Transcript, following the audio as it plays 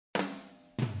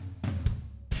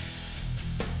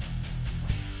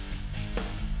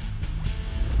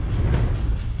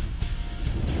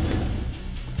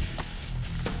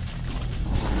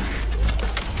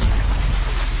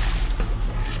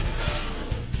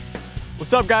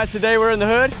What's up guys, today we're in the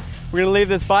hood. We're gonna leave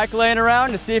this bike laying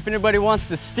around to see if anybody wants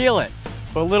to steal it.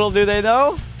 But little do they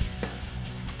know,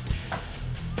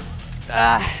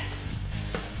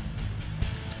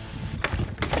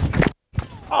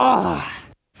 oh,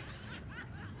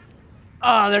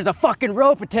 there's a fucking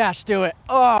rope attached to it.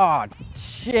 Oh,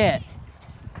 shit.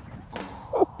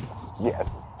 Yes,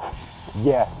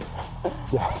 yes,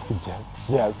 yes, yes, yes,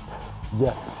 yes,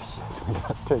 yes, we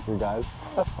gotta take her, guys.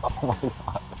 Oh my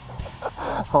god.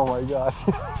 Oh my gosh.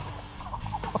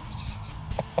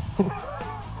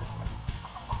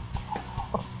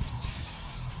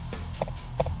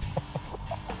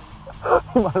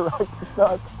 My Rex is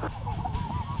nuts.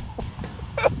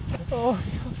 Oh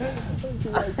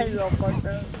my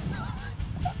god.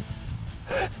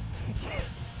 Yes.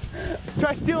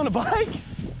 Try stealing a bike?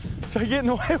 Try getting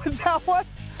away with that one?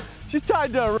 She's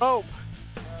tied to a rope.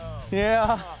 Oh.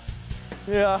 Yeah.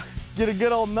 Yeah. Get a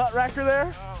good old nut wrecker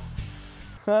there. Oh.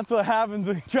 That's what happens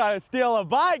when you try to steal a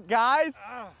bike, guys.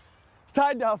 Oh. It's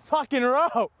tied to a fucking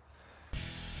rope.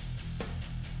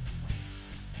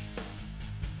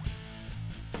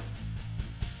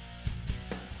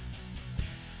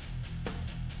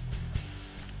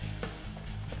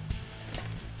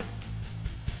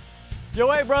 Yo,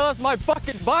 hey bro, that's my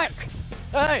fucking bike.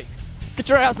 Hey, get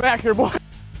your ass back here, boy.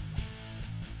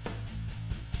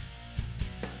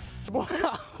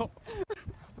 Wow.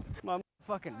 My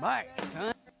fucking bike,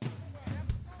 son.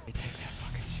 Hey, take that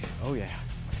fucking shit. Oh yeah.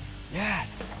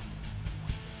 Yes.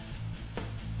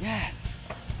 Yes.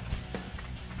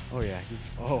 Oh yeah.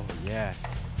 Oh yes.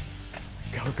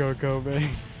 Go, go, go,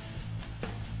 baby.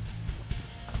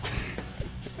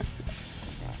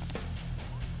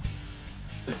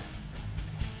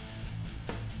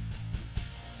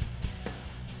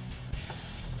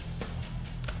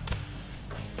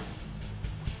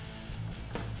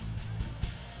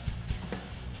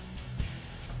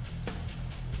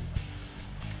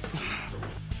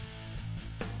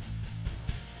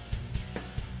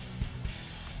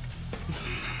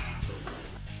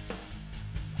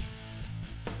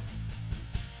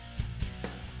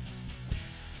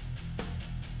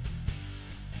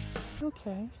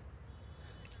 Okay.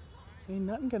 Ain't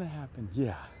nothing gonna happen.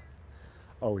 Yeah.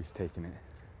 Oh, he's taking it.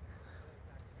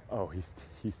 Oh, he's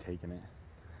taking it.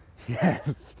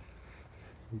 Yes.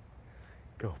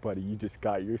 Go, buddy. You just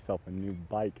got yourself a new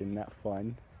bike. Isn't that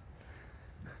fun?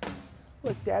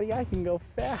 Look, Daddy, I can go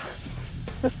fast.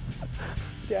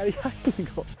 Daddy, I can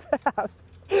go fast.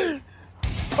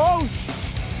 Oh,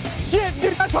 shit,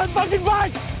 dude, that's my fucking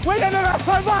bike. Wait, no, that's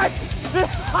my bike.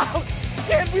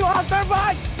 Shit, we lost our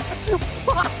bike.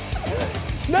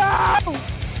 No!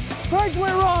 Brakes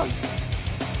went wrong.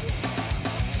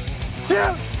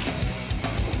 Shit.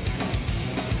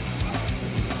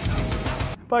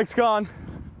 Bike's gone.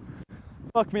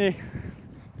 Fuck me.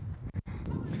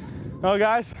 Oh,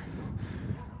 guys,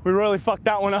 we really fucked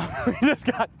that one up. We just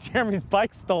got Jeremy's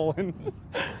bike stolen.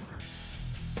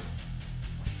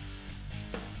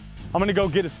 I'm gonna go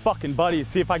get his fucking buddy and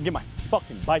see if I can get my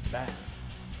fucking bike back.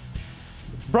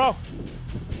 Bro,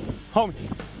 homie,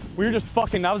 we were just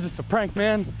fucking, that was just a prank,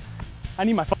 man. I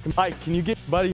need my fucking bike. Can you get buddy?